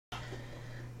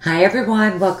Hi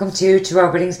everyone, welcome to Tarot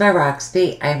Readings by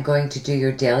Roxby. I'm going to do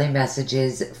your daily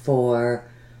messages for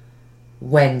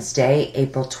Wednesday,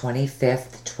 April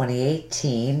 25th,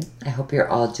 2018. I hope you're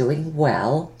all doing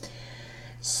well.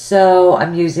 So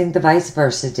I'm using the Vice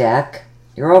Versa deck.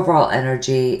 Your overall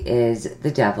energy is the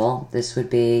Devil. This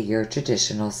would be your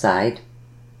traditional side.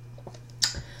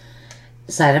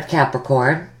 Sign of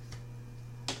Capricorn.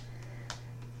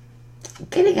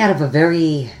 Getting out of a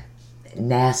very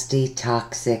nasty,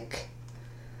 toxic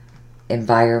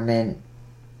environment.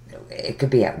 It could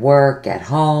be at work, at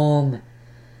home,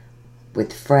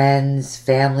 with friends,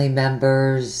 family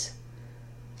members.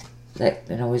 That,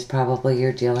 is probably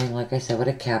you're dealing, like I said, with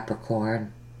a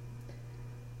Capricorn.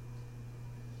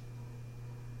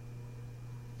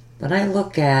 When I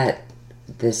look at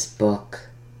this book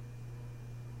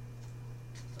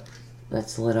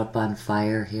that's lit up on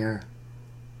fire here,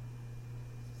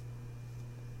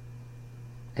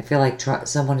 I feel like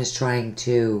someone is trying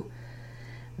to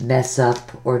mess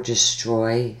up or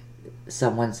destroy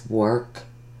someone's work.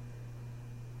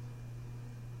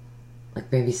 Like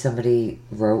maybe somebody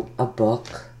wrote a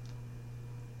book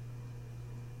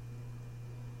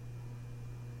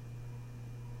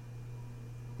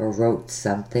or wrote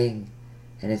something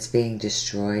and it's being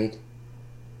destroyed. It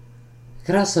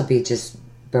could also be just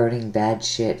burning bad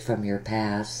shit from your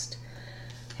past.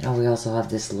 We also have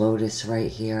this lotus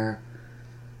right here.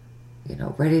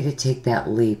 Ready to take that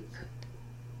leap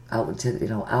out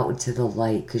into, out into the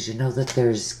light, because you know that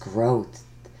there's growth.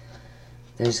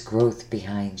 There's growth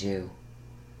behind you.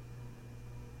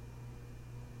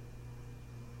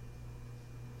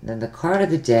 And then the card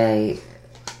of the day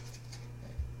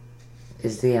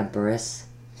is the Empress.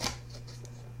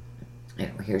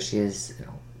 Here she is,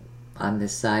 on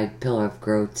this side, pillar of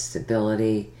growth,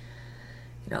 stability,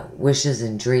 wishes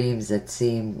and dreams that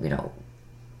seem,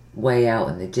 way out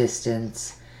in the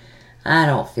distance. I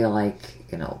don't feel like,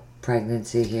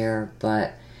 pregnancy here,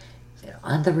 but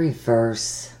on the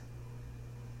reverse,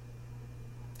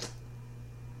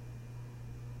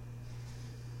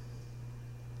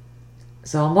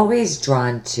 so I'm always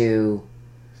drawn to,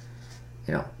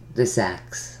 this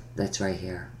X that's right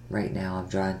here, right now I'm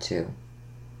drawn to.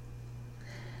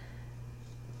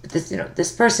 But this,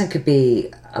 this person could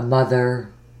be a mother,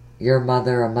 your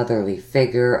mother, a motherly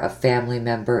figure, a family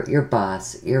member, your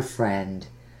boss, your friend.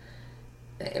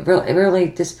 Really,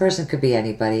 this person could be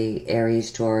anybody,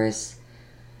 Aries, Taurus.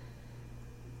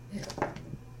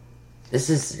 This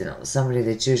is, somebody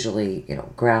that's usually,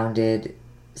 grounded,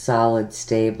 solid,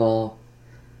 stable.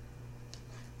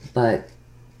 But,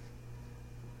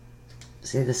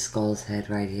 see the skull's head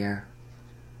right here?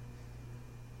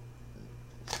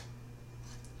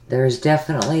 There is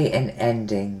definitely an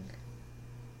ending.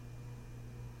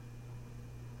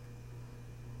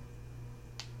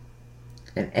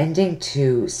 An ending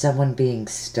to someone being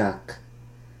stuck,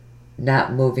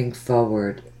 not moving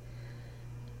forward,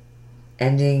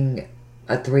 ending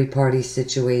a three-party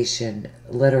situation,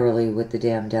 literally with the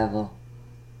damn devil.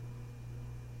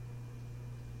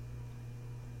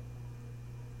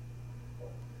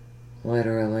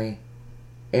 Literally.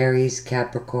 Aries,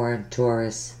 Capricorn,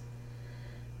 Taurus.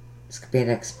 This could be an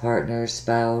ex-partner,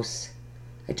 spouse.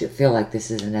 I do feel like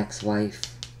this is an ex-wife.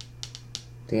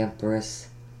 The Empress.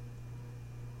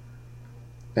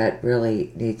 That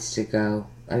really needs to go.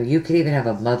 I mean, you could even have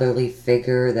a motherly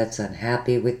figure that's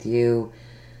unhappy with you,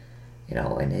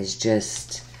 and is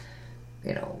just,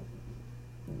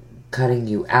 cutting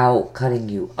you out, cutting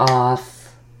you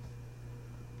off.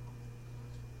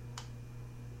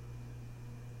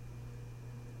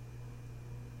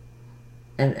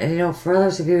 And for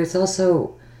others of you, it's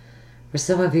also, for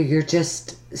some of you, you're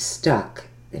just stuck.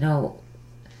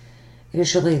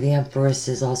 Usually the Empress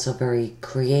is also very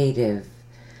creative.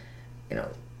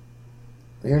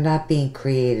 You're not being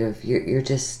creative. You're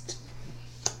just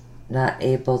not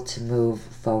able to move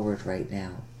forward right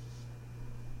now.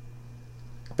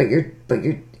 But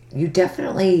you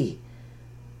definitely,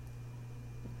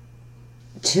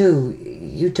 too,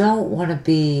 you don't want to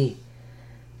be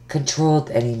controlled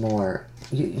anymore.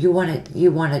 You want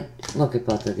to look at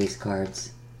both of these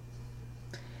cards.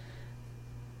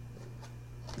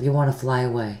 You want to fly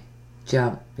away.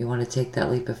 Jump. You want to take that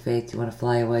leap of faith. You want to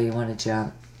fly away. You want to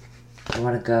jump. You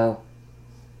want to go.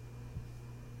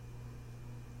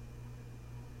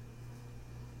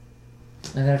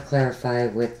 I'm going to clarify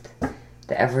with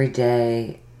the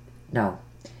everyday,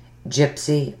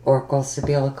 Gypsy, Oracle,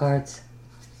 Sibila cards.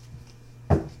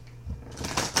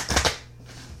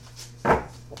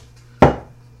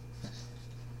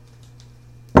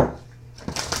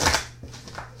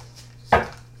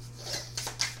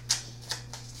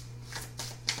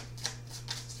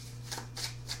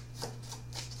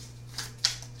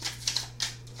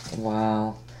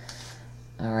 Wow.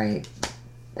 Alright.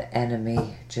 The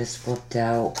enemy just flipped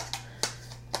out.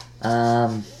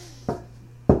 Male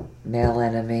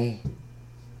enemy.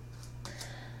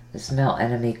 This male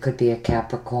enemy could be a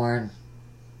Capricorn.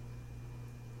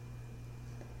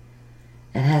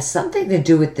 It has something to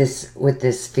do with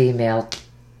this female,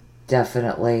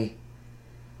 definitely.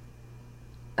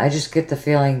 I just get the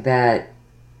feeling that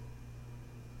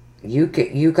you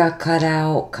got cut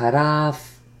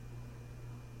off.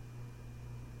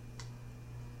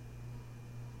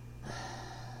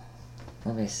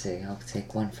 Let me see. I'll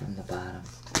take one from the bottom.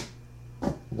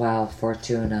 Wow,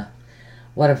 Fortuna.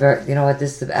 What a very, you know what,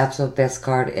 this is the absolute best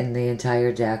card in the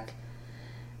entire deck.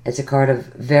 It's a card of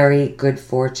very good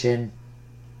fortune.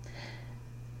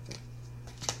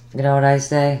 You know what I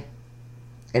say?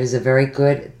 It is a very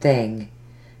good thing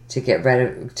to get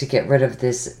rid of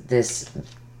this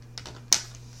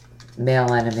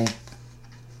male enemy.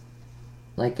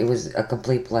 Like, it was a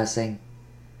complete blessing.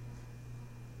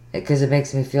 Because it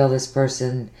makes me feel this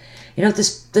person, you know,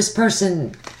 this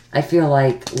person, I feel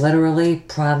like, literally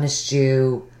promised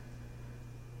you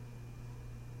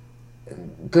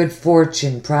good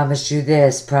fortune, promised you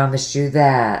this, promised you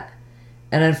that.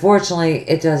 And unfortunately,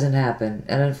 it doesn't happen.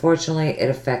 And unfortunately, it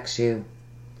affects you.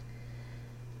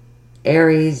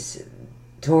 Aries,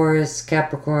 Taurus,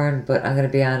 Capricorn, but I'm going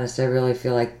to be honest, I really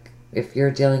feel like if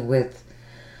you're dealing with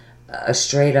a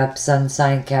straight up sun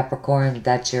sign Capricorn,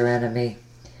 that's your enemy.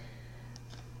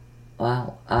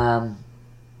 Wow.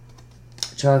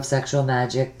 Show of sexual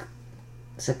magic.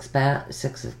 Six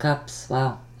of Cups.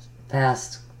 Wow.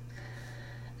 Past.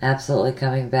 Absolutely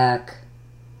coming back.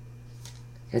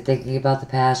 You're thinking about the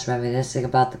past, reminiscing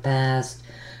about the past,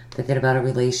 thinking about a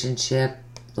relationship,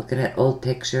 looking at old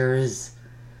pictures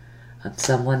of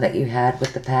someone that you had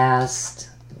with the past.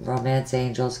 Romance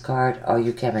Angels card. Oh,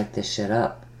 you can't make this shit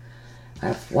up.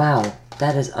 Wow.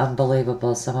 That is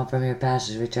unbelievable. Someone from your past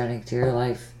is returning to your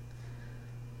life.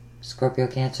 Scorpio,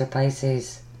 Cancer,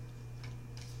 Pisces.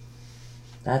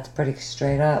 That's pretty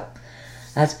straight up.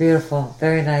 That's beautiful.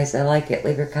 Very nice. I like it.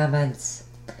 Leave your comments.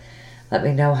 Let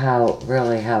me know how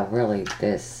really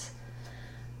this,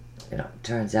 you know,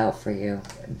 turns out for you.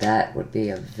 That would be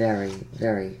a very,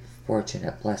 very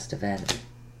fortunate, blessed event.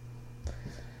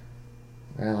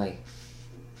 Really.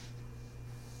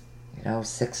 You know,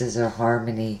 sixes are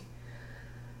harmony,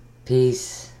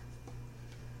 peace.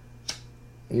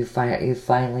 You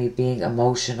finally being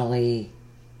emotionally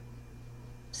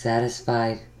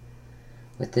satisfied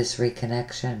with this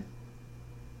reconnection.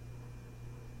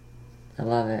 I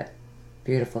love it.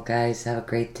 Beautiful, guys. Have a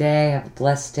great day. Have a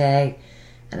blessed day.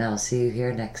 And I'll see you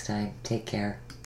here next time. Take care.